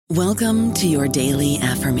Welcome to your daily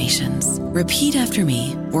affirmations. Repeat after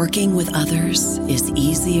me. Working with others is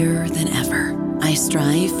easier than ever. I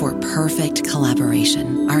strive for perfect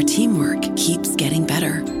collaboration. Our teamwork keeps getting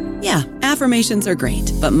better. Yeah, affirmations are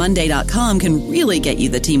great, but Monday.com can really get you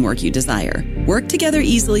the teamwork you desire. Work together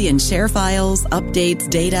easily and share files, updates,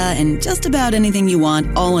 data, and just about anything you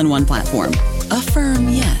want all in one platform. Affirm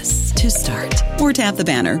yes to start, or tap the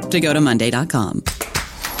banner to go to Monday.com.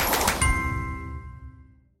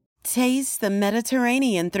 Taste the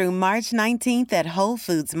Mediterranean through March 19th at Whole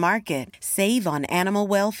Foods Market. Save on animal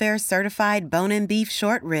welfare certified bone and beef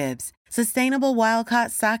short ribs, sustainable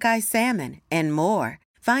wild-caught sockeye salmon, and more.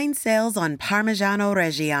 Find sales on Parmigiano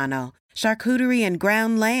Reggiano, charcuterie and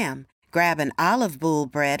ground lamb. Grab an olive boule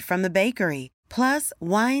bread from the bakery. Plus,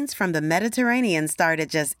 wines from the Mediterranean start at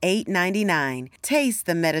just $8.99. Taste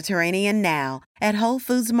the Mediterranean now at Whole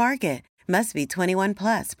Foods Market. Must be 21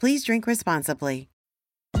 plus. Please drink responsibly.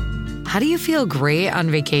 How do you feel great on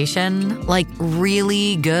vacation? Like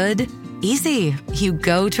really good? Easy. You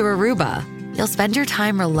go to Aruba. You'll spend your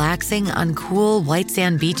time relaxing on cool white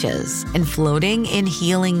sand beaches and floating in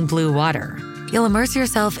healing blue water. You'll immerse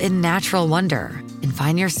yourself in natural wonder and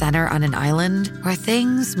find your center on an island where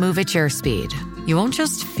things move at your speed. You won't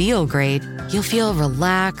just feel great, you'll feel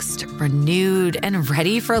relaxed, renewed, and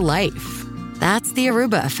ready for life. That's the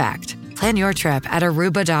Aruba effect. Plan your trip at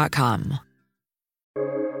Aruba.com.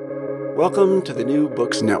 Welcome to the New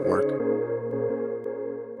Books Network.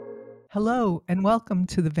 Hello, and welcome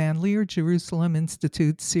to the Van Leer Jerusalem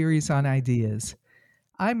Institute series on ideas.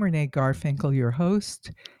 I'm Renee Garfinkel, your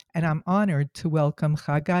host, and I'm honored to welcome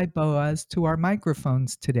Chagai Boaz to our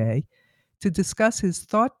microphones today to discuss his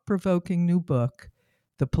thought-provoking new book,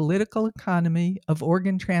 The Political Economy of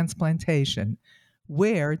Organ Transplantation: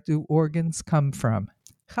 Where Do Organs Come From?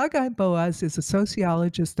 Chagai Boaz is a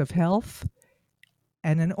sociologist of health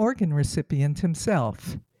and an organ recipient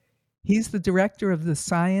himself. He's the director of the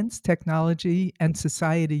Science, Technology, and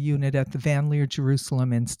Society Unit at the Van Leer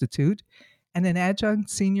Jerusalem Institute and an adjunct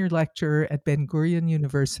senior lecturer at Ben-Gurion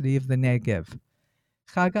University of the Negev.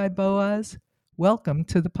 Chagai Boaz, welcome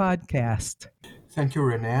to the podcast. Thank you,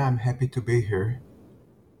 Renee. I'm happy to be here.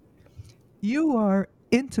 You are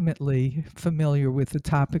intimately familiar with the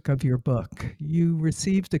topic of your book. You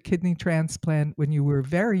received a kidney transplant when you were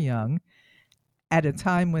very young, at a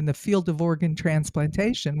time when the field of organ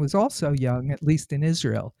transplantation was also young, at least in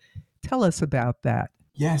Israel. Tell us about that.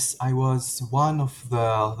 Yes, I was one of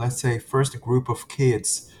the, let's say, first group of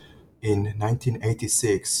kids in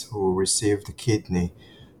 1986 who received a kidney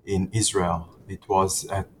in Israel. It was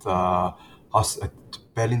at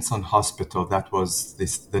Bellinson Hospital. That was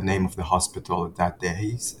the name of the hospital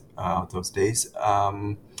those days.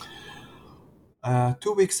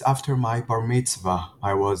 2 weeks after my bar mitzvah,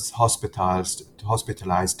 I was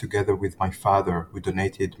hospitalized together with my father, who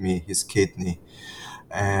donated me his kidney,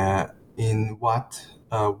 in what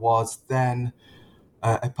was then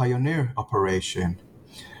a pioneer operation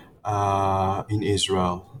in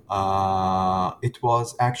Israel. It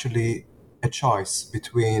was actually a choice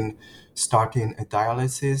between starting a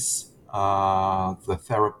dialysis, the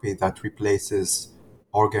therapy that replaces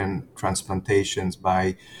organ transplantations,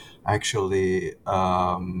 by actually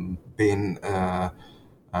being a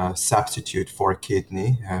substitute for a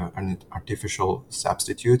kidney, an artificial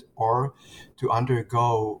substitute, or to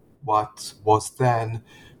undergo what was then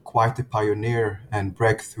quite a pioneer and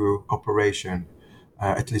breakthrough operation,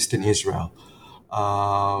 at least in Israel.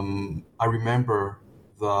 I remember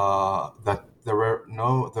that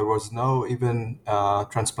there was no even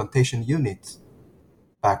transplantation unit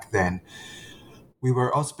back then. We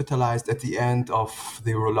were hospitalized at the end of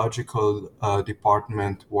the urological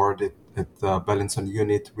department ward at the Bellinson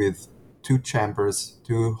unit with two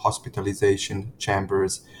hospitalization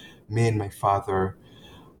chambers, me and my father.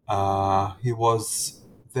 He was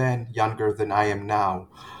then younger than I am now.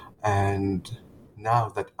 And now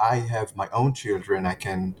that I have my own children, I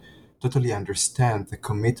can totally understand the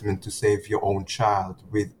commitment to save your own child,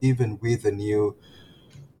 even with a new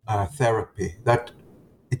therapy. That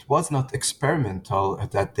it was not experimental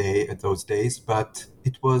at those days, but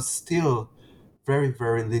it was still very,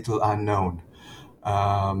 very little unknown.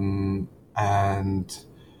 And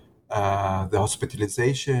the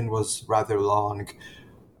hospitalization was rather long,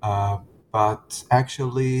 but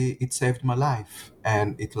actually it saved my life,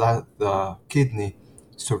 and the kidney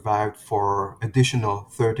survived for additional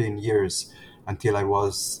 13 years until I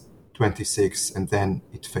was 26, and then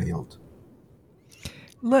it failed.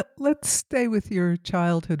 Let's stay with your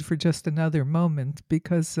childhood for just another moment,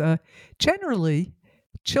 because generally,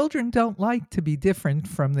 children don't like to be different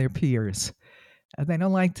from their peers. They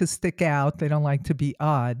don't like to stick out. They don't like to be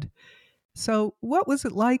odd. So, what was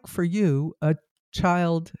it like for you, a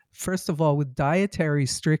child, first of all, with dietary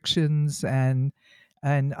restrictions and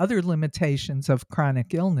other limitations of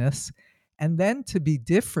chronic illness, and then to be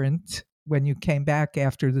different when you came back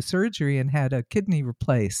after the surgery and had a kidney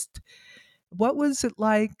replaced? What was it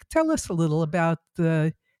like? Tell us a little about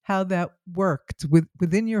how that worked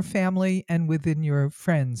within your family and within your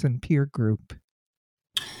friends and peer group.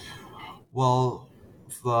 Well,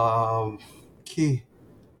 the key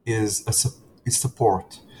is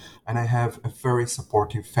support, and I have a very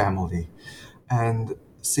supportive family. And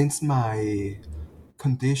since my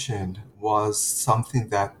condition was something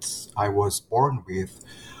that I was born with,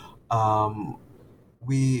 um,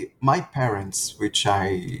 my parents, which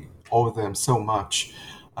I owe them so much,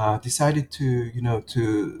 decided to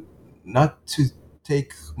not to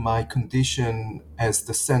take my condition as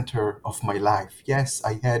the center of my life. Yes,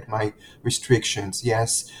 I had my restrictions.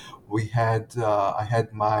 Yes, I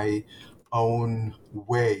had my own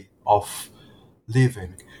way of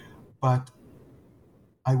living, but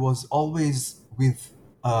I was always with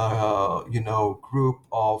group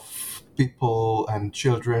of people and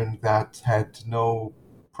children that had no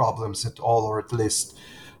problems at all, or at least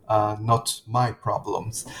not my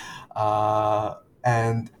problems.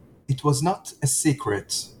 And it was not a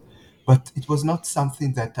secret, but it was not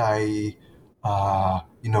something that I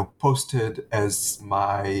posted as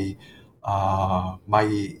my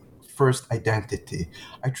first identity.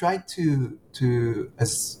 I tried to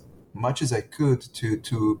as much as I could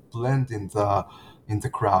to blend in the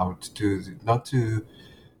crowd, to not to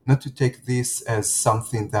take this as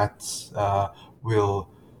something that will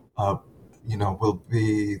uh, will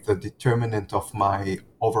be the determinant of my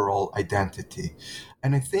overall identity.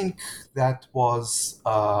 And I think that was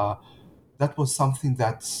something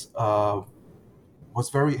that was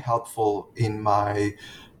very helpful in my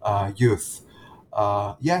youth.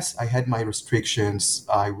 Yes, I had my restrictions.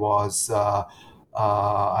 I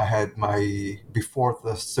had my before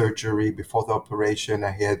the surgery, before the operation.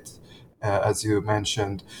 I had, as you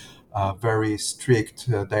mentioned, very strict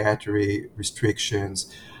dietary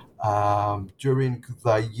restrictions. During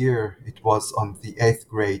the year, it was on the 8th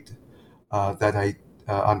grade that I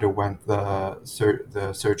underwent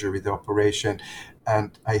the surgery, the operation,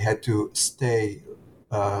 and I had to stay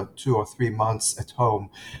 2 or 3 months at home.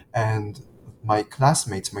 And my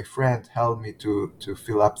classmates, my friend, helped me to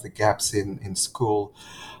fill up the gaps in school.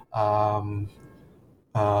 Um,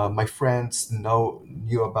 my friends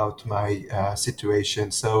knew about my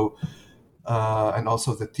situation, so and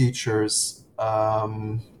also the teachers.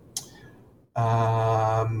 Um,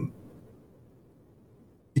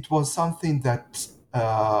 it was something that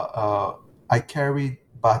I carried,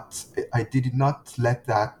 but I did not let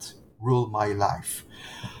that rule my life.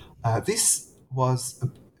 This was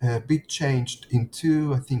a bit changed in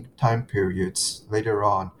two, I think, time periods later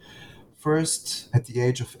on. First, at the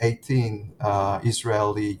age of 18,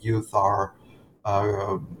 Israeli youth uh,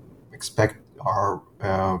 are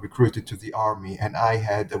recruited to the army, and I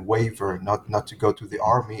had a waiver not to go to the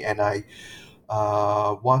army, and I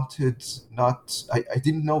wanted not. I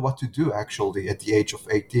didn't know what to do actually at the age of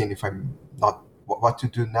 18. If I'm not what to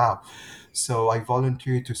do now, so I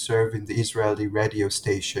volunteered to serve in the Israeli radio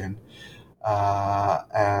station,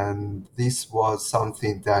 and this was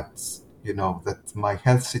something that that my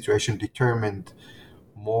health situation determined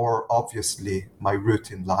more obviously my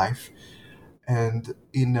route in life. And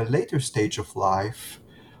in a later stage of life,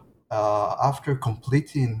 after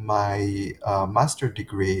completing my master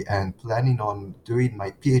degree and planning on doing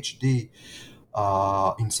my PhD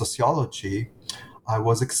in sociology, I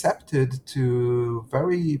was accepted to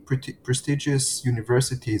very prestigious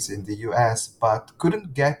universities in the US, but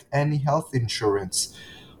couldn't get any health insurance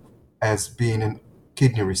as being a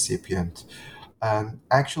kidney recipient. And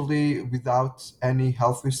actually, without any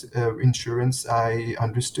health insurance, I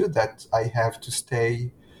understood that I have to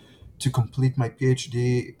stay to complete my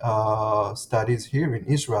PhD studies here in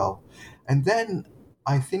Israel. And then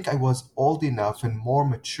I think I was old enough and more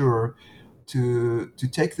mature to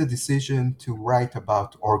take the decision to write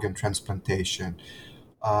about organ transplantation.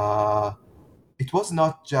 Uh, it was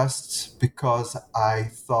not just because I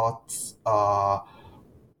thought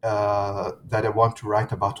that I want to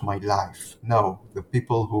write about my life. No, the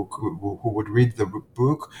people who would read the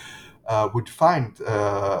book would find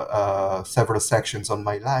several sections on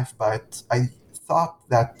my life, but I thought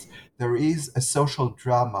that there is a social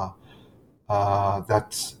drama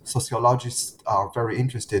that sociologists are very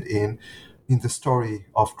interested in the story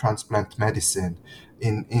of transplant medicine,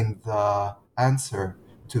 in the answer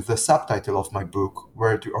to the subtitle of my book,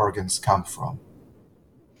 Where Do Organs Come From?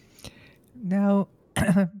 Now,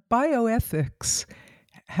 bioethics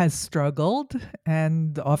has struggled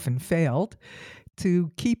and often failed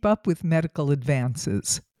to keep up with medical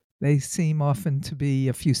advances. They seem often to be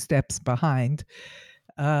a few steps behind.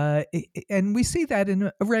 And we see that in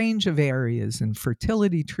a range of areas, in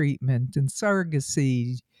fertility treatment, in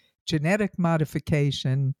surrogacy, genetic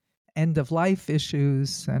modification, end of life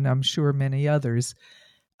issues, and I'm sure many others.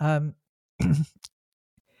 Um,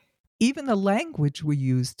 Even the language we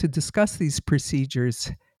use to discuss these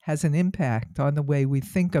procedures has an impact on the way we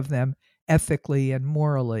think of them ethically and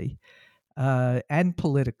morally, and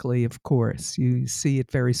politically, of course. You see it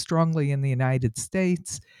very strongly in the United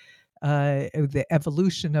States. The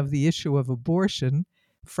evolution of the issue of abortion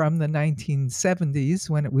from the 1970s,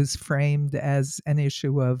 when it was framed as an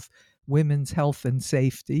issue of women's health and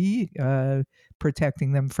safety,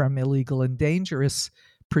 protecting them from illegal and dangerous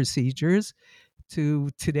procedures, to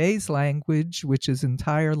today's language, which is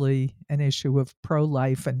entirely an issue of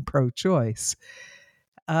pro-life and pro-choice.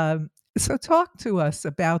 So talk to us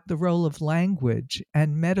about the role of language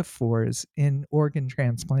and metaphors in organ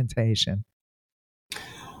transplantation.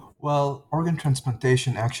 Well, organ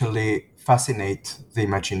transplantation actually fascinates the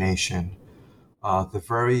imagination. The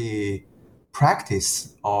very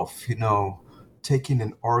practice of, taking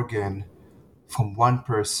an organ from one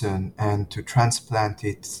person and to transplant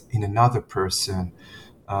it in another person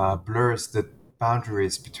blurs the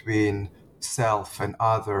boundaries between self and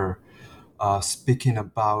other, speaking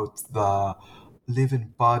about the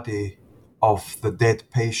living body of the dead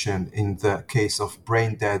patient in the case of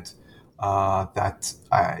brain dead that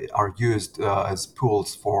are used as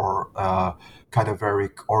pools for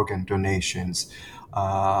cadaveric organ donations.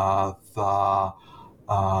 The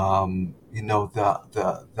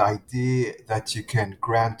idea that you can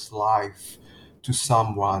grant life to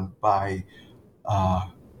someone by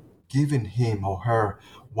giving him or her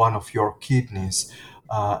one of your kidneys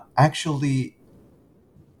actually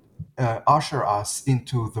usher us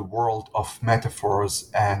into the world of metaphors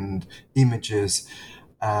and images,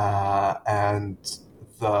 and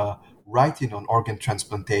the writing on organ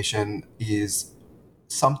transplantation is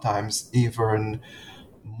sometimes even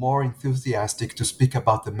more enthusiastic to speak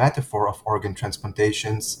about the metaphor of organ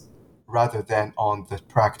transplantations rather than on the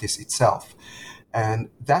practice itself. And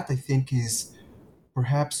that, I think, is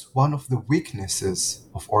perhaps one of the weaknesses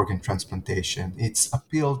of organ transplantation. Its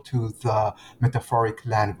appeal to the metaphoric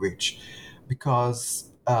language,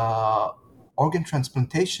 because organ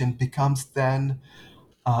transplantation becomes then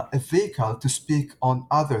a vehicle to speak on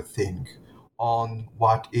other thing, on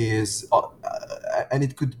what is, and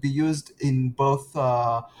it could be used in both,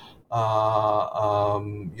 a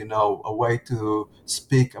way to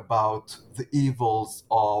speak about the evils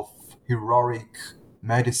of heroic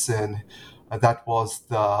medicine. That was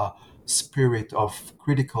the spirit of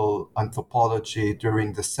critical anthropology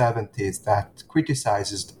during the 70s that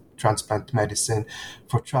criticizes transplant medicine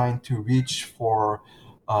for trying to reach for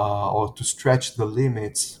or to stretch the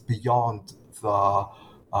limits beyond the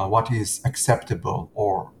what is acceptable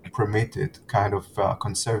or permitted kind of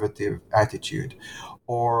conservative attitude.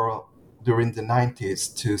 Or during the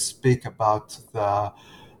 90s to speak about the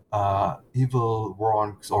evil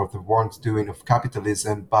wrongs or the wrongdoing of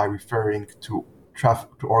capitalism by referring to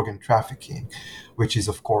organ trafficking, which is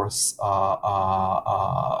of course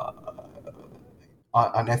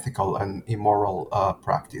unethical and immoral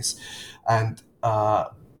practice. And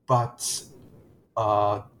but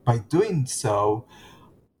by doing so,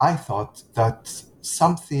 I thought that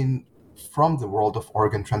something from the world of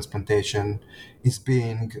organ transplantation is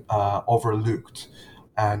being overlooked,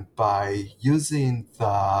 and by using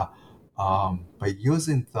the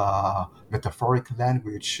metaphoric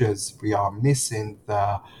languages, we are missing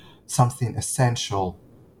the something essential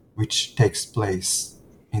which takes place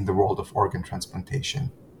in the world of organ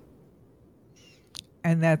transplantation.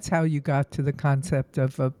 And that's how you got to the concept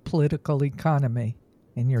of a political economy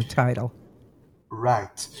in your title.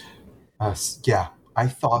 Right. Yeah, I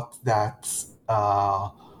thought that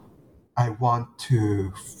I want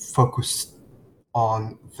to focus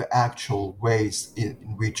on the actual ways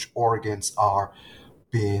in which organs are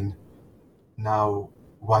being, now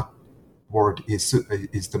what word is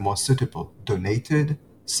the most suitable? Donated,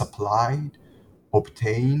 supplied,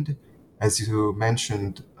 obtained. As you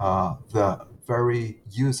mentioned, the very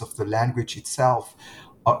use of the language itself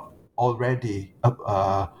already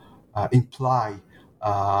imply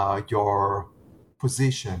your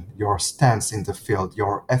position, your stance in the field,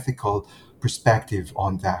 your ethical perspective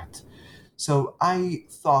on that. So I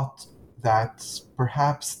thought that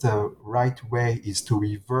perhaps the right way is to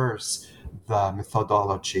reverse the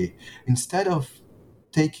methodology. Instead of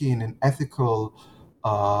taking an ethical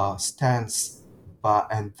stance,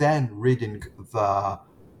 and then reading the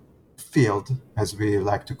field, as we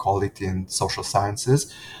like to call it in social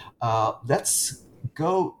sciences, let's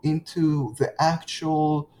go into the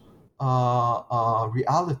actual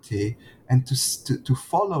reality and to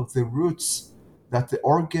follow the routes that the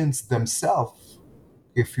organs themselves,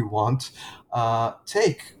 if you want,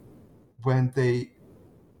 take when they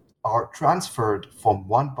are transferred from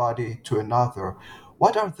one body to another.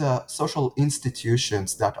 What are the social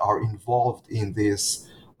institutions that are involved in this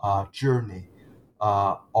journey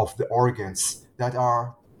of the organs that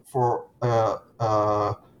are for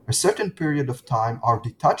a certain period of time are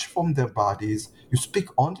detached from their bodies? You speak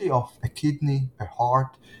only of a kidney, a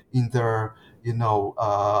heart, in their,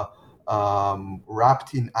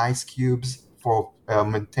 wrapped in ice cubes for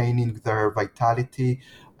maintaining their vitality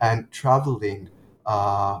and traveling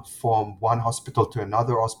from one hospital to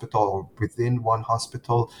another hospital, or within one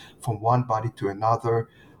hospital, from one body to another.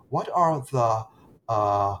 What are the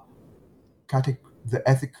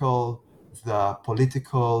ethical, the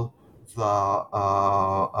political,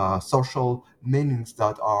 the social meanings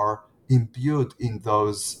that are imbued in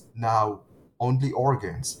those now only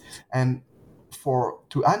organs? And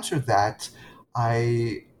to answer that,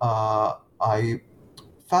 I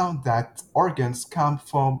found that organs come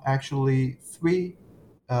from actually three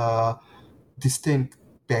uh, distinct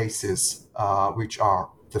bases, which are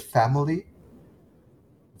the family,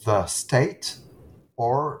 the state,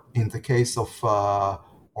 or in the case of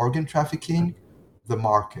organ trafficking, the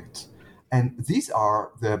market. And these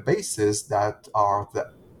are the bases that are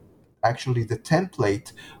actually the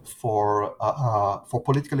template for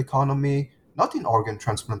political economy, not in organ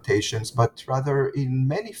transplantations, but rather in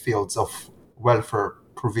many fields of welfare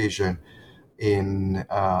provision, in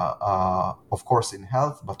of course in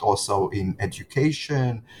health, but also in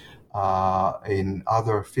education, in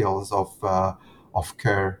other fields of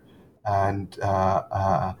care, and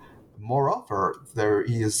moreover, there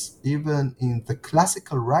is, even in the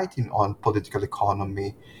classical writing on political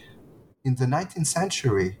economy in the 19th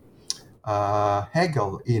century,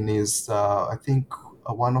 Hegel, in his, I think,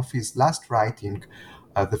 one of his last writing,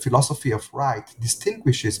 The Philosophy of Right,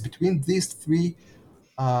 distinguishes between these three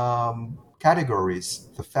categories,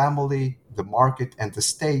 the family, the market, and the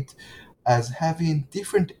state, as having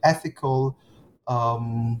different ethical,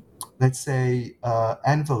 let's say,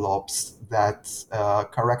 envelopes that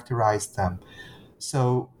characterize them.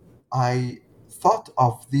 So I thought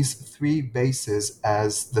of these three bases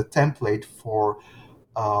as the template for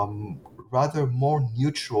rather more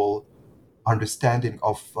neutral understanding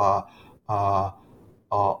uh,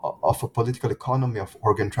 of a political economy of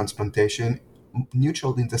organ transplantation,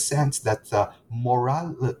 neutral in the sense that the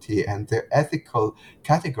morality and the ethical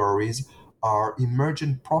categories are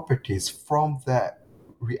emergent properties from the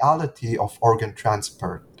reality of organ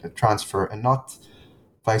transfer, and not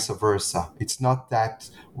vice versa. It's not that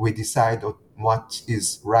we decide on what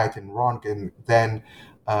is right and wrong and then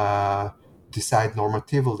decide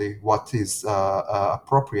normatively what is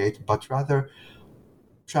appropriate, but rather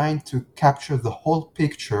trying to capture the whole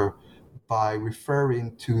picture by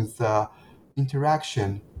referring to the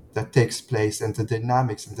interaction that takes place and the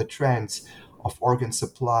dynamics and the trends of organ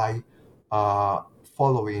supply uh,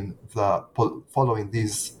 following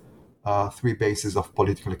these three bases of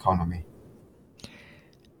political economy.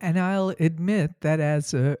 And I'll admit that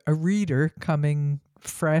as a reader coming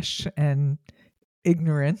fresh and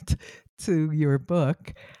ignorant to your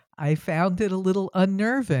book, I found it a little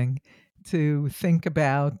unnerving to think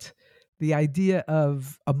about the idea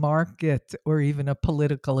of a market or even a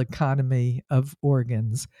political economy of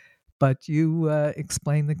organs. But you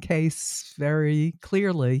explain the case very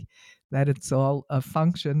clearly, that it's all a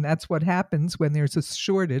function. That's what happens when there's a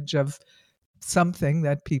shortage of something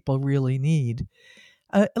that people really need.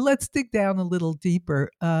 Let's dig down a little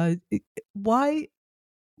deeper. Why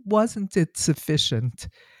wasn't it sufficient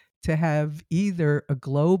to have either a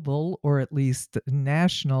global or at least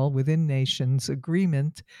national, within nations,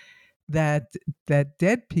 agreement that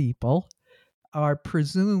dead people are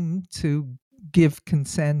presumed to give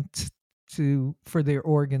consent for their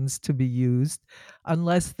organs to be used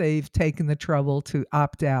unless they've taken the trouble to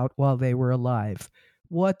opt out while they were alive?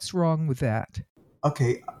 What's wrong with that?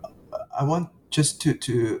 Okay, I want just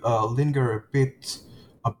to linger a bit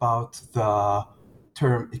about the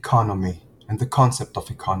term economy and the concept of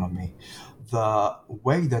economy. The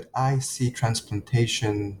way that I see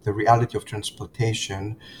transplantation, the reality of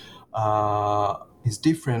transplantation, is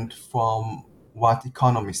different from what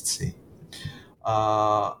economists see.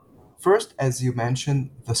 Uh, First, as you mentioned,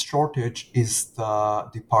 the shortage is the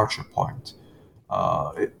departure point.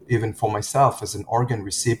 Even for myself as an organ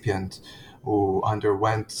recipient, who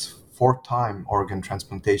underwent 4 time organ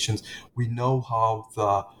transplantations, we know how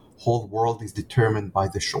the whole world is determined by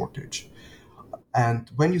the shortage. And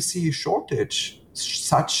when you see a shortage,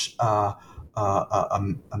 such a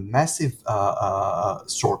massive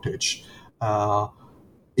shortage,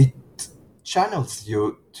 it channels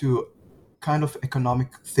you to kind of economic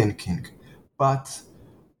thinking. But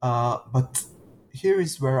here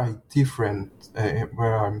is where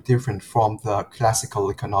where I'm different from the classical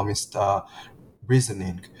economist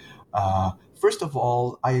reasoning. First of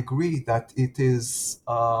all, I agree that it is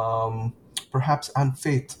perhaps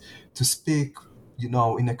unfit to speak,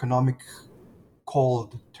 in economic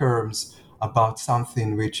cold terms about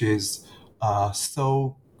something which is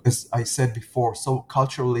so, as I said before, so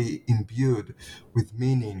culturally imbued with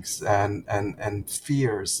meanings and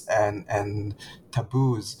fears and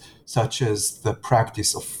taboos, such as the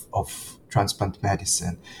practice of transplant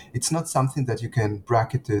medicine. It's not something that you can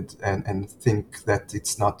bracket it and think that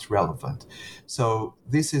it's not relevant. So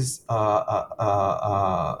this is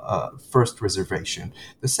a first reservation.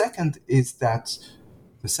 The second is that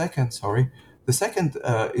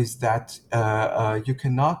you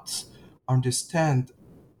cannot understand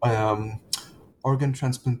um, organ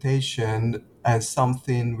transplantation as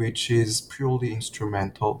something which is purely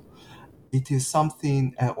instrumental. It is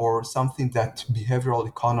something or something that behavioral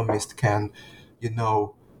economists can,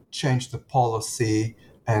 change the policy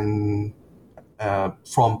and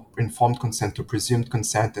from informed consent to presumed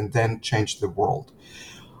consent, and then change the world.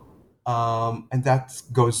 And that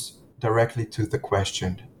goes directly to the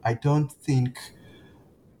question. I don't think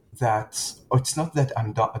that, or it's not that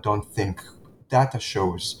I don't think, data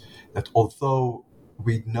shows that although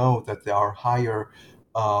we know that there are higher,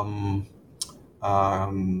 um,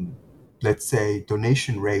 um, let's say,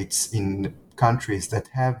 donation rates in countries that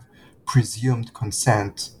have presumed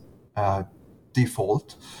consent uh,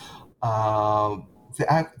 default, uh,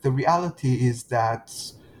 the reality is that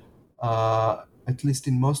at least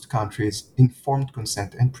in most countries, informed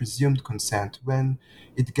consent and presumed consent, when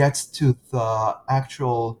it gets to the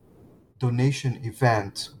actual donation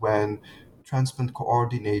event, when transplant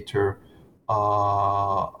coordinator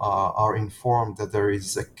are informed that there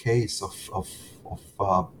is a case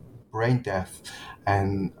of brain death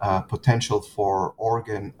and potential for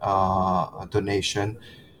organ donation,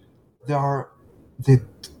 there are they,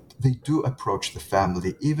 they do approach the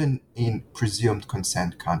family, even in presumed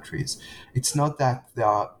consent countries. It's not that they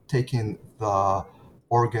are taking the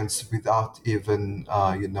organs without even,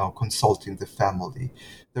 consulting the family.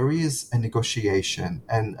 There is a negotiation,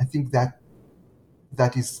 and I think that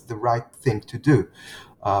is the right thing to do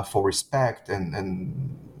for respect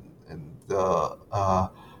and the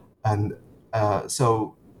and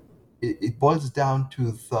so it boils down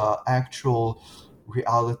to the actual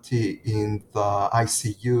reality in the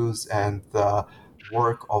ICUs and the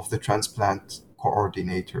work of the transplant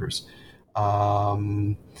coordinators.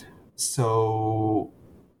 Um, so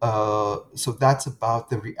that's about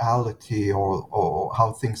the reality, or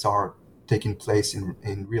how things are taking place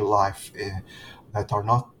in real life, that are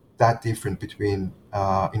not that different between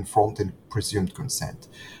informed and presumed consent.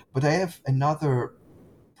 But I have another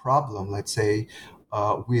problem, let's say,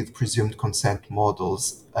 with presumed consent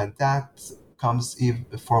models, and that comes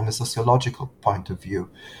from a sociological point of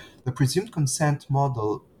view. The presumed consent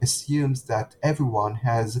model assumes that everyone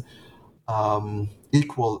has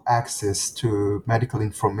equal access to medical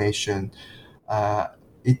information.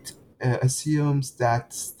 It assumes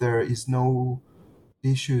that there is no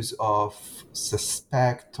issues of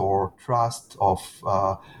suspect or trust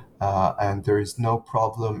and there is no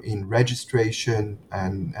problem in registration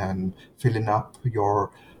and filling up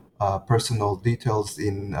your personal details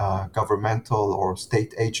in governmental or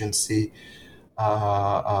state agency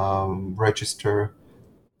register.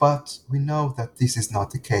 But we know that this is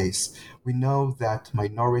not the case. We know that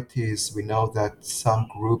minorities, we know that some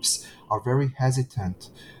groups are very hesitant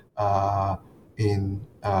in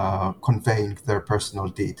conveying their personal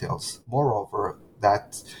details. Moreover,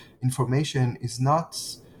 that information is not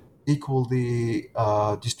equally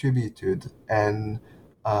distributed, and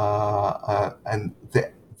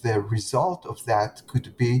the result of that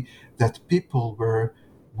could be that people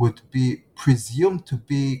would be presumed to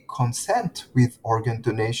be consent with organ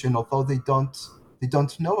donation, although they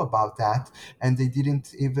don't know about that, and they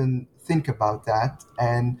didn't even think about that,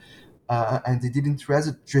 and they didn't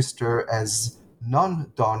register as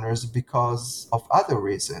non-donors because of other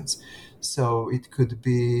reasons. So it could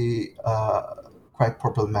be quite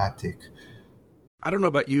problematic. I don't know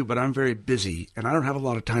about you, but I'm very busy and I don't have a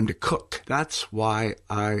lot of time to cook. That's why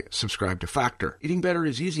I subscribe to Factor. Eating better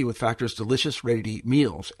is easy with Factor's delicious, ready-to-eat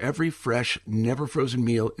meals. Every fresh, never frozen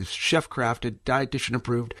meal is chef-crafted, dietitian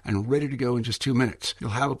approved, and ready to go in just 2 minutes.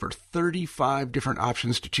 You'll have over 35 different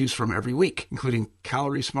options to choose from every week, including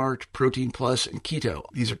Calorie Smart, Protein Plus, and Keto.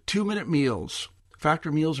 These are 2-minute meals.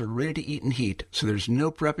 Factor meals are ready to eat and heat, so there's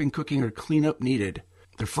no prepping, cooking, or cleanup needed.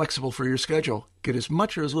 They're flexible for your schedule. Get as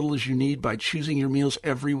much or as little as you need by choosing your meals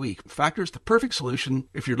every week. Factor is the perfect solution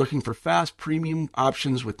if you're looking for fast, premium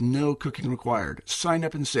options with no cooking required. Sign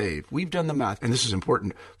up and save. We've done the math, and this is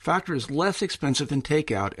important. Factor is less expensive than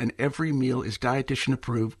takeout, and every meal is dietitian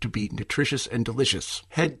approved to be nutritious and delicious.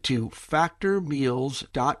 Head to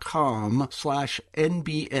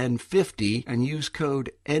factormeals.com/NBN50 and use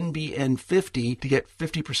code NBN50 to get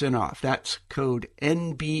 50% off. That's code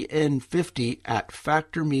NBN50 at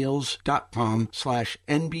factormeals.com/NBN50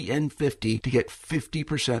 to get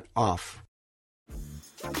 50% off.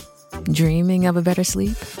 Dreaming of a better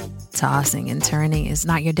sleep? Tossing and turning is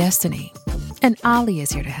not your destiny. And Ollie is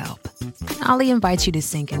here to help. Ollie invites you to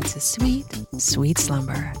sink into sweet, sweet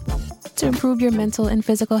slumber to improve your mental and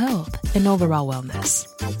physical health and overall wellness.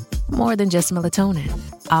 More than just melatonin,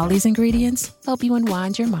 Ollie's ingredients help you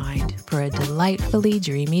unwind your mind for a delightfully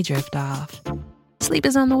dreamy drift off. Sleep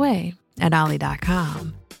is on the way at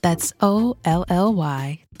Ollie.com. That's OLLY.com.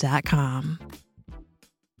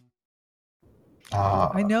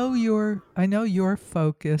 I know your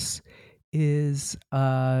focus is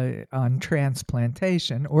on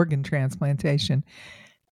transplantation, organ transplantation.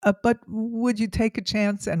 But would you take a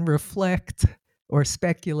chance and reflect or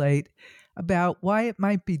speculate about why it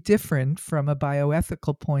might be different from a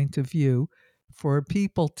bioethical point of view for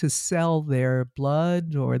people to sell their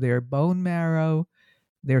blood or their bone marrow,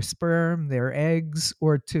 their sperm, their eggs,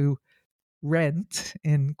 or to rent,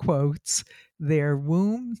 in quotes, their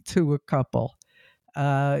womb to a couple?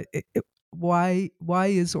 Why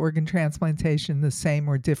is organ transplantation the same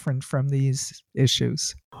or different from these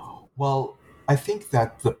issues? Well, I think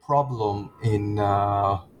that the problem in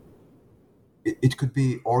it could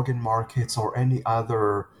be organ markets or any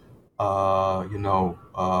other,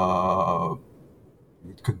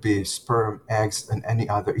 it could be sperm, eggs, and any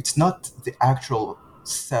other. It's not the actual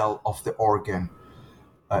cell of the organ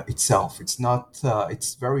itself. It's not.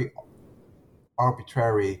 It's very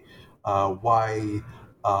arbitrary why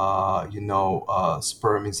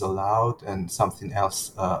sperm is allowed and something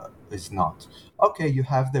else is not. Okay, you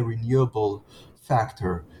have the renewable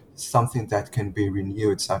factor, something that can be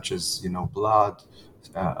renewed, such as blood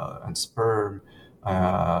and sperm,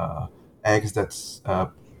 eggs that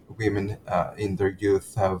women in their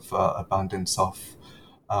youth have abundance of.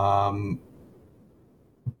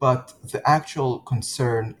 But the actual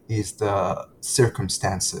concern is the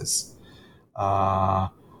circumstances.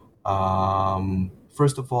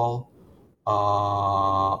 First of all,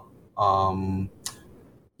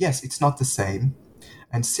 yes, it's not the same.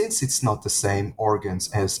 And since it's not the same organs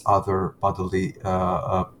as other bodily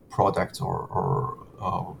products or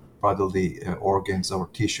bodily organs or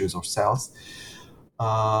tissues or cells,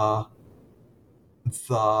 the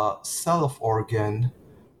sale of organ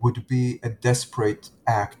would be a desperate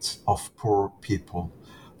act of poor people.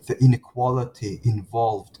 The inequality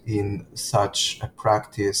involved in such a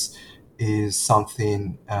practice is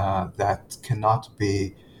something that cannot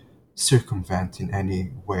be circumvented in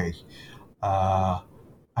any way. I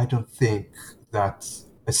don't think that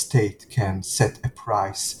a state can set a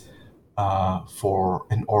price for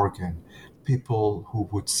an organ. People who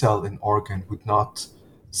would sell an organ would not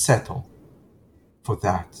settle for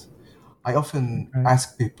that. I often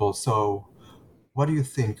ask people, so what do you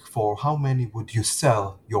think, for how many would you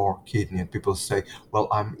sell your kidney? And people say, well,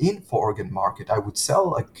 I'm in for organ market. I would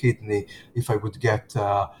sell a kidney if I would get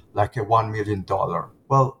like a $1 million.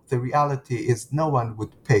 Well, the reality is no one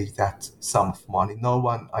would pay that sum of money. No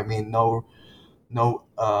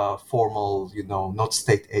formal, not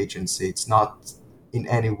state agency. It's not in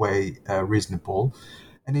any way reasonable.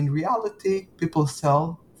 And in reality, people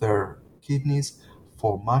sell their kidneys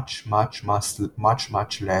for much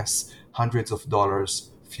less, hundreds of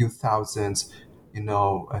dollars, few thousands,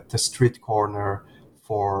 at the street corner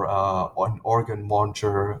for an organ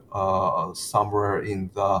monger somewhere in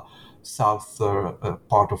the south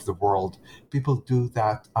part of the world. People do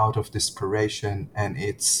that out of desperation, and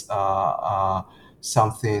it's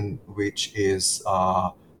something which is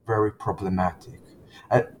very problematic.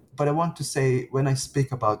 But I want to say, when I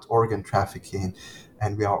speak about organ trafficking,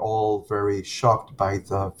 and we are all very shocked by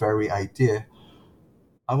the very idea,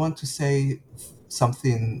 I want to say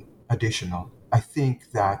something additional. I think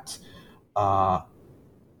that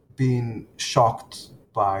being shocked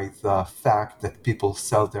by the fact that people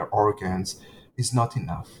sell their organs is not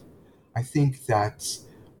enough. I think that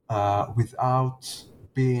without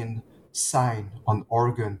being signed on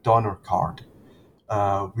organ donor card,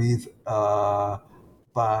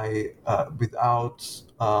 without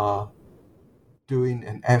doing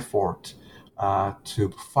an effort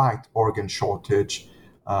to fight organ shortage,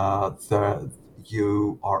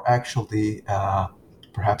 you are actually,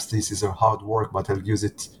 perhaps this is a hard work, but I'll use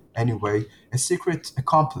it anyway, a secret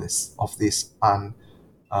accomplice of this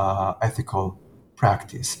unethical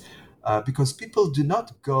practice. Because people do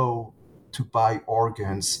not go to buy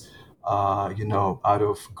organs, out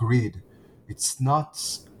of greed. It's not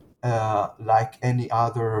like any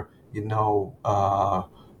other,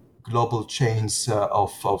 global chains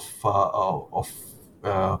of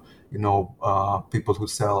people who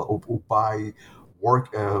sell, who buy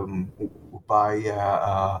work, who buy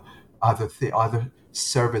other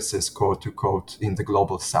services, quote to quote, in the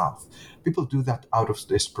global south. People do that out of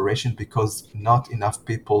desperation because not enough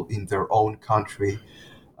people in their own country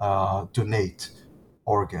donate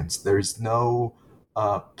organs. There is no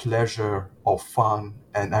pleasure or fun,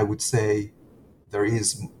 and I would say there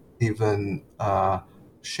is even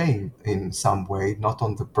shame in some way, not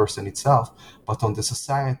on the person itself, but on the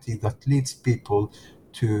society that leads people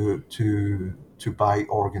to buy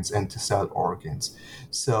organs and to sell organs.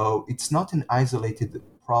 So it's not an isolated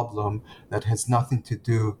problem that has nothing to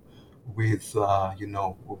do with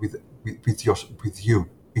with you.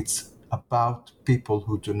 It's about people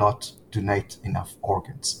who do not donate enough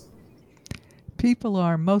organs. People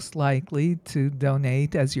are most likely to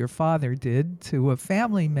donate, as your father did, to a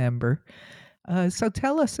family member. So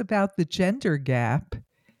tell us about the gender gap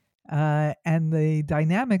and the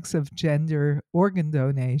dynamics of gender organ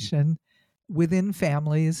donation within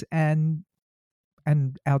families and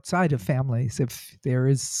outside of families, if there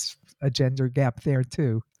is a gender gap there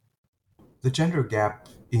too. The gender gap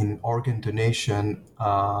in organ donation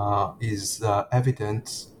is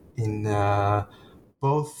evident in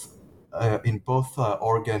both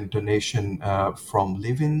organ donation from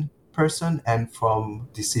living person and from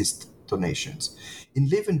deceased donations. In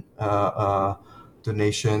living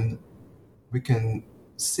donation, we can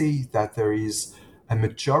see that there is a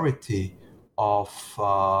majority of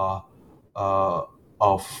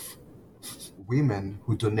women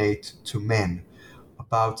who donate to men.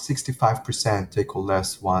 About 65% take or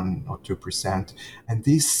less 1 or 2%, and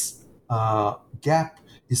this gap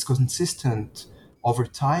is consistent over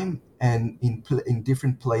time and in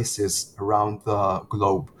different places around the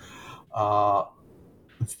globe. The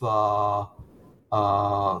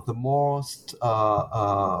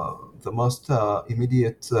most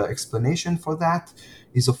immediate explanation for that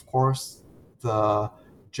is, of course, the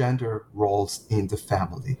gender roles in the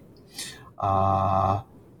family,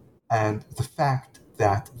 and the fact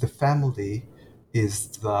that the family is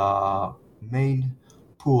the main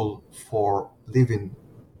pool for living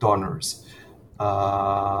donors.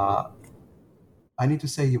 I need to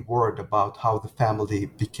say a word about how the family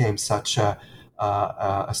became such a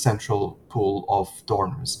central pool of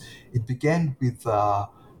donors. It began with the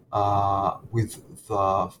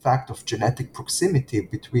fact of genetic proximity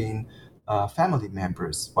between family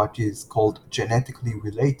members, what is called genetically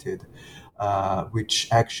related, which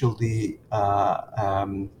actually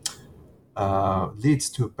leads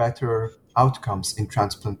to better outcomes in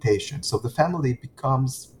transplantation. So the family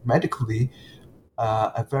becomes medically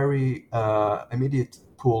a very immediate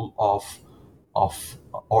pool of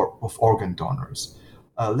organ donors.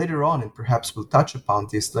 Later on, and perhaps we'll touch upon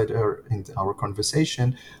this later in our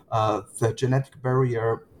conversation, the genetic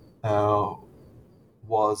barrier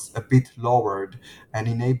was a bit lowered and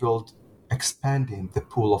enabled expanding the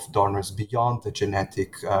pool of donors beyond the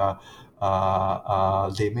genetic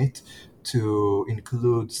limit to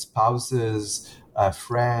include spouses,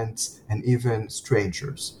 friends, and even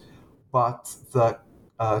strangers. But the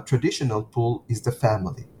traditional pool is the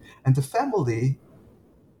family. And the family,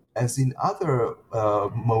 as in other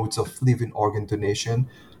modes of living organ donation,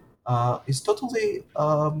 is totally,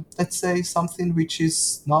 let's say, something which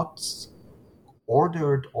is not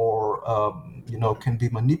ordered or, can be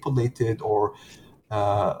manipulated, or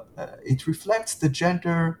it reflects the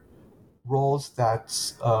gender roles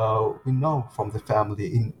that we know from the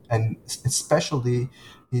family, and especially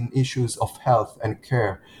in issues of health and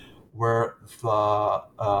care, where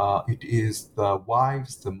it is the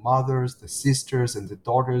wives, the mothers, the sisters, and the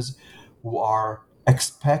daughters who are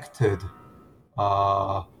expected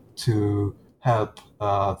to help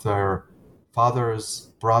their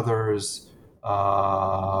fathers, brothers,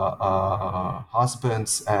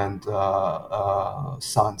 husbands, and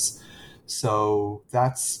sons. So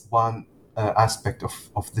that's one aspect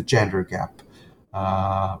of the gender gap,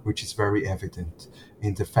 which is very evident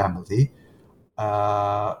in the family.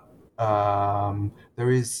 Uh,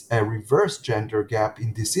 there is a reverse gender gap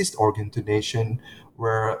in deceased organ donation,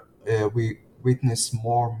 where we witness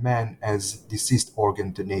more men as deceased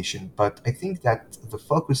organ donation. But I think that the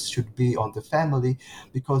focus should be on the family,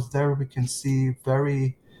 because there we can see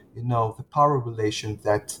very, the power relations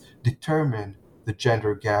that determine the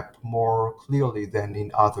gender gap more clearly than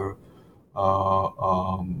in other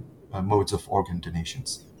modes of organ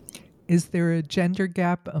donations. Is there a gender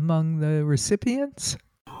gap among the recipients?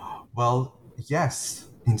 Well, yes.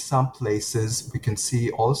 In some places, we can see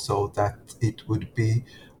also that it would be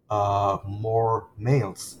more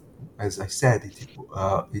males. As I said, it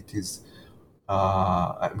is.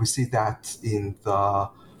 We see that in the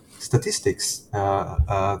statistics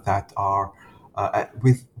that are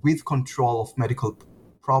with control of medical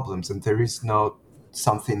problems, and there is no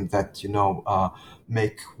something that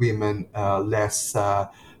make women less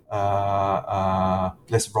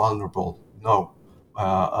less vulnerable. No,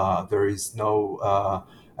 there is no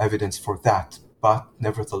evidence for that. But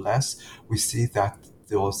nevertheless, we see that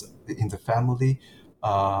those in the family,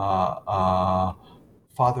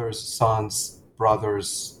 fathers, sons,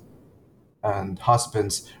 brothers, and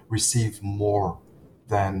husbands receive more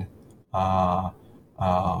than uh,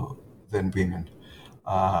 than women.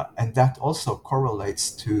 And that also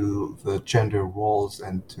correlates to the gender roles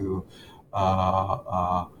and to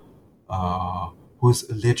who's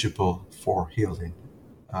eligible for healing.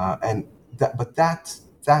 And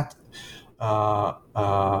that uh,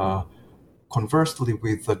 uh, conversely,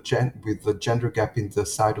 with the gender gap in the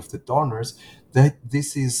side of the donors, that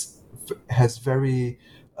this has very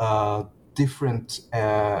different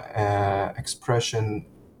expression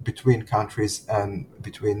between countries and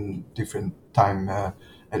between different time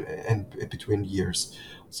and between years.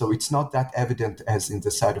 So it's not that evident as in the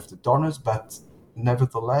side of the donors, but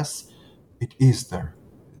nevertheless, it is there.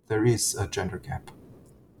 There is a gender gap.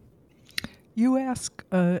 You ask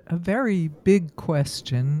a very big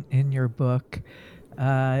question in your book.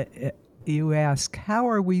 Uh, you ask, how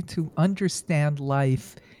are we to understand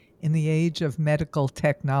life in the age of medical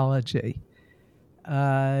technology?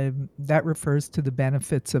 That refers to the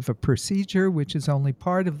benefits of a procedure, which is only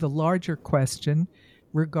part of the larger question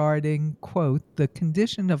regarding, quote, the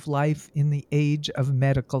condition of life in the age of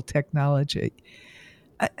medical technology.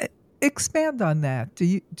 Expand on that.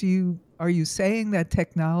 Are you saying that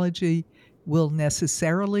technology will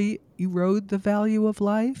necessarily erode the value of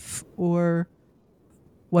life, or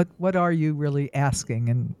what are you really asking,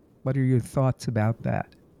 and what are your thoughts about that?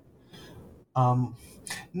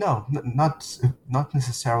 No, not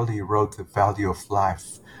necessarily erode the value of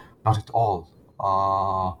life, not at all.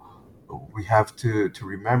 We have to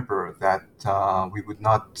remember that we would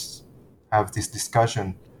not have this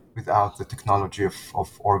discussion without the technology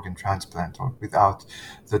of organ transplant, or without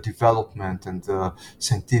the development and the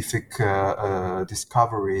scientific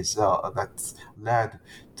discoveries that led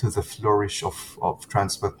to the flourish of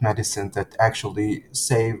transplant medicine that actually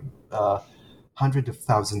saved hundreds of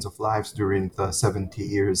thousands of lives during the 70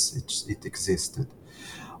 years it existed.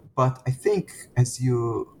 But I think, as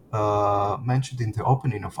you mentioned in the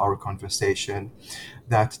opening of our conversation,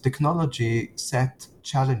 that technology set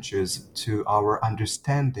challenges to our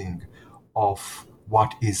understanding of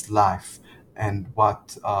what is life and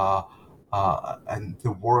and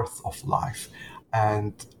the worth of life,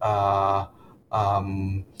 and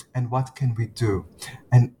what can we do.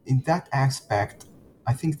 And in that aspect,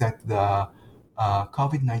 I think that the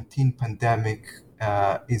COVID-19 pandemic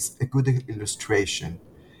is a good illustration.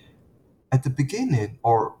 At the beginning,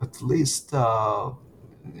 or at least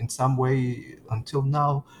in some way until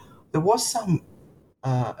now, there was some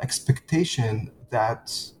expectation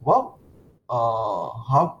that, well,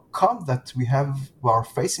 how come that we are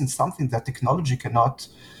facing something that technology cannot,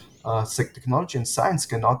 technology and science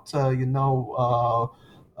cannot,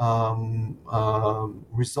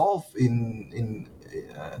 resolve in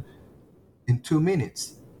 2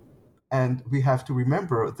 minutes. And we have to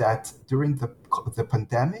remember that during the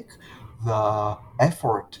pandemic, the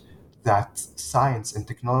effort that science and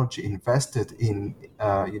technology invested in,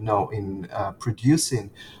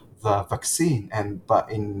 producing the vaccine, and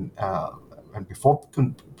before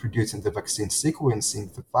producing the vaccine,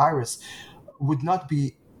 sequencing the virus, would not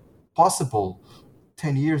be possible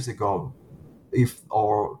 10 years ago,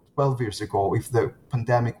 or 12 years ago, if the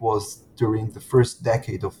pandemic was during the first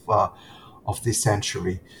decade of this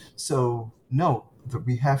century. So no,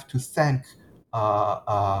 we have to thank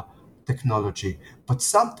technology. But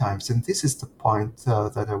sometimes, and this is the point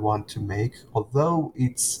that I want to make, although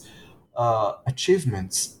it's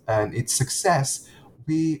achievements and its success,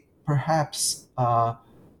 we perhaps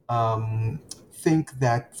think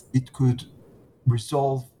that it could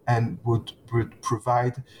resolve and would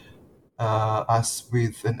provide us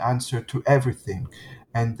with an answer to everything,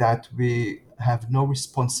 and that we have no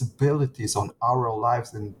responsibilities on our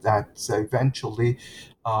lives, and that eventually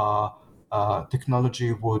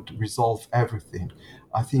technology would resolve everything.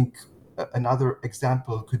 I think another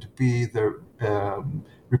example could be the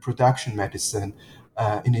reproduction medicine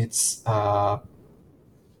in its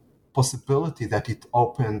possibility that it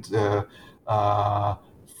opened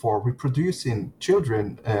for reproducing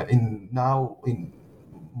children in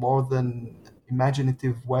more than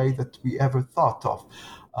imaginative way that we ever thought of.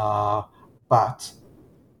 But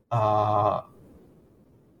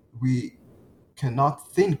we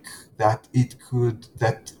cannot think that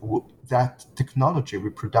that technology,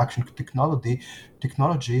 reproduction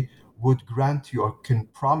technology would grant you or can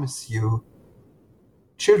promise you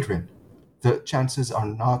children. The chances are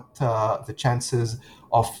not the chances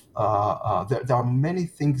of there are many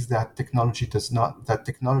things that technology does not, that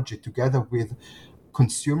technology together with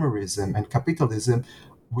consumerism and capitalism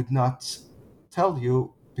would not tell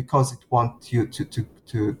you, because it wants you to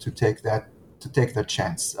take that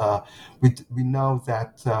chance. We know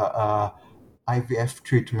that IVF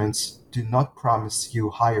treatments do not promise you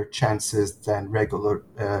higher chances than regular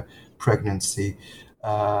pregnancy,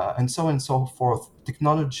 and so on and so forth.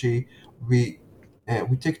 Technology, we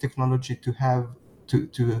take technology to have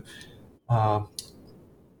to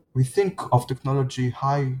we think of technology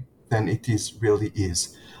high than it really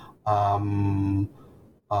is. And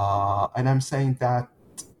I'm saying that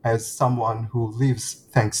as someone who lives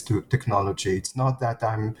thanks to technology. It's not that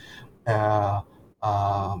I'm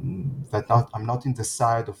not in the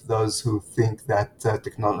side of those who think that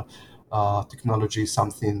technology is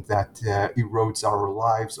something that erodes our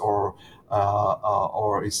lives or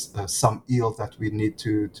is some ill that we need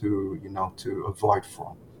to avoid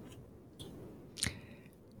from.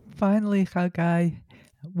 Finally, Chagai,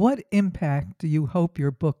 what impact do you hope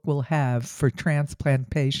your book will have for transplant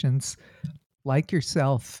patients like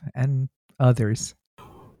yourself and others?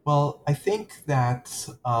 Well, I think that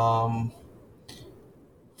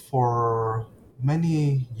for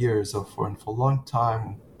many years or for a long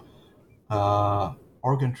time,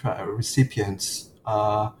 organ recipients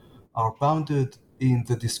are bounded in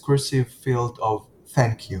the discursive field of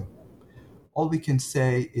thank you. All we can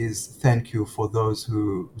say is thank you for those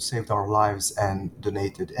who saved our lives and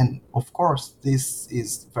donated. And of course, this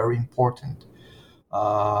is very important.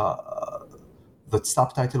 The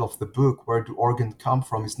subtitle of the book, "Where Do Organs Come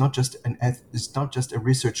From?" is not just a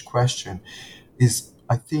research question.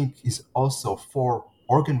 I think is also for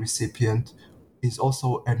organ recipient is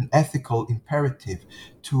also an ethical imperative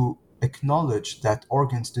to acknowledge that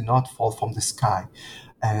organs do not fall from the sky,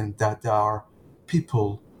 and that there are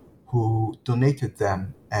people who donated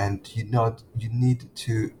them, and you need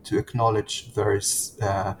to acknowledge their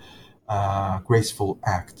graceful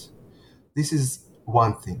act. This is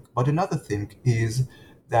one thing. But another thing is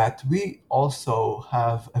that we also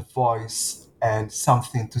have a voice and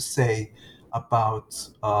something to say about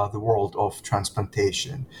the world of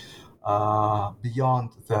transplantation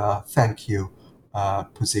beyond the thank you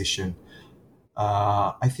position.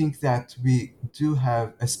 I think that we do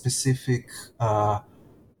have a specific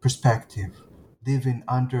perspective, living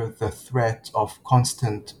under the threat of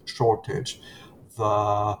constant shortage,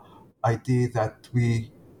 the idea that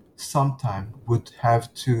we sometime would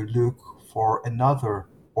have to look for another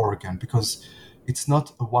organ, because it's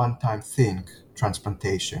not a one-time thing,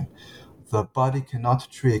 transplantation. The body cannot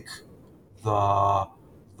trick we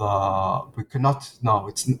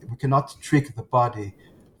cannot trick the body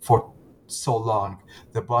for so long.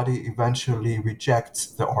 The body eventually rejects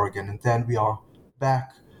the organ, and then we are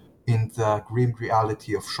back in the grim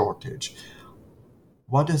reality of shortage.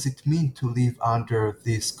 What does it mean to live under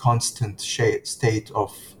this constant state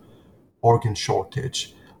of organ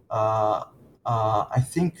shortage? I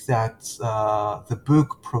think that the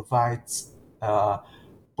book provides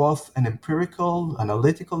both an empirical,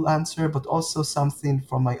 analytical answer, but also something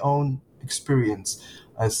from my own experience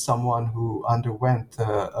as someone who underwent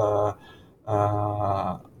the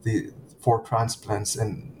 4 transplants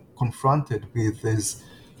and confronted with this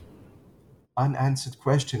unanswered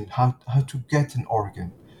question, how to get an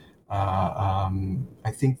organ.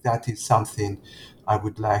 I think that is something I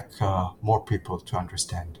would like more people to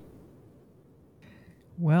understand.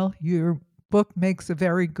 Well, your book makes a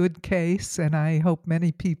very good case, and I hope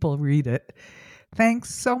many people read it.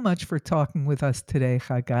 Thanks so much for talking with us today,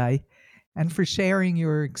 Chagai, and for sharing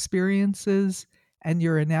your experiences and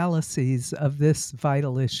your analyses of this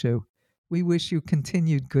vital issue. We wish you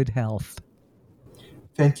continued good health.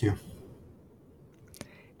 Thank you.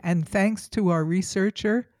 And thanks to our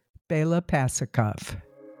researcher, Bela Pasikov.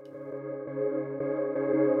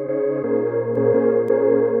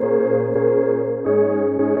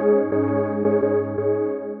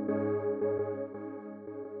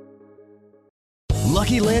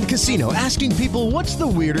 Lucky Land Casino, asking people, what's the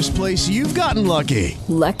weirdest place you've gotten lucky?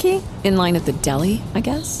 Lucky? In line at the deli, I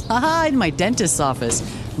guess? Aha, in my dentist's office.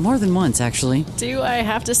 More than once, actually. Do I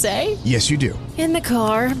have to say? Yes, you do. In the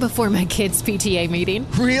car before my kids' PTA meeting.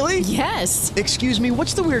 Really? Yes. Excuse me,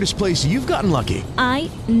 what's the weirdest place you've gotten lucky? I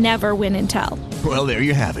never win and tell. Well, there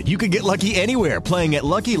you have it. You can get lucky anywhere, playing at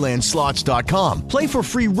LuckyLandSlots.com. Play for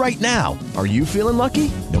free right now. Are you feeling lucky?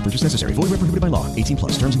 No purchase necessary. Void where prohibited by law. 18+.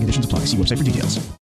 Terms and conditions apply. See website for details.